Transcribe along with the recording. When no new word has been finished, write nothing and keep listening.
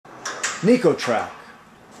NikoTrack.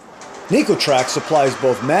 NikoTrack supplies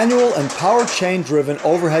both manual and power chain-driven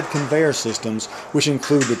overhead conveyor systems, which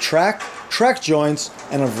include the track joints,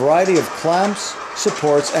 and a variety of clamps,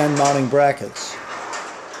 supports, and mounting brackets.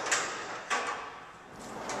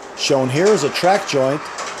 Shown here is a track joint,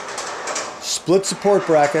 split support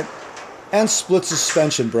bracket, and split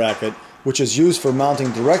suspension bracket, which is used for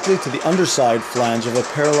mounting directly to the underside flange of a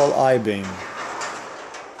parallel I-beam.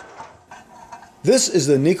 This is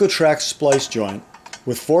the NikoTrack splice joint,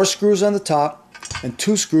 with 4 screws on the top and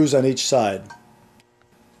 2 screws on each side.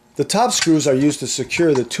 The top screws are used to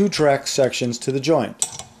secure the 2 track sections to the joint.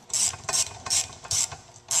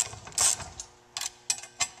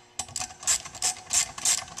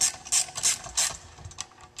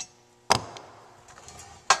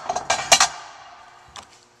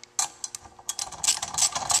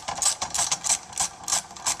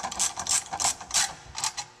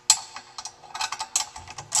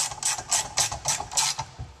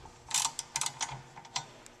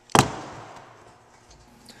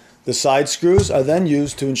 The side screws are then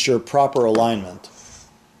used to ensure proper alignment.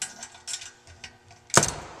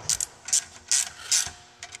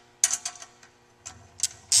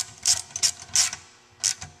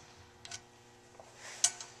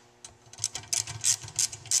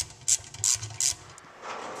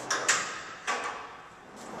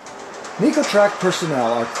 NikoTrack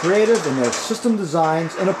personnel are creative in their system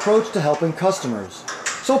designs and approach to helping customers,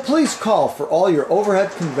 so please call for all your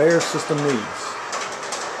overhead conveyor system needs.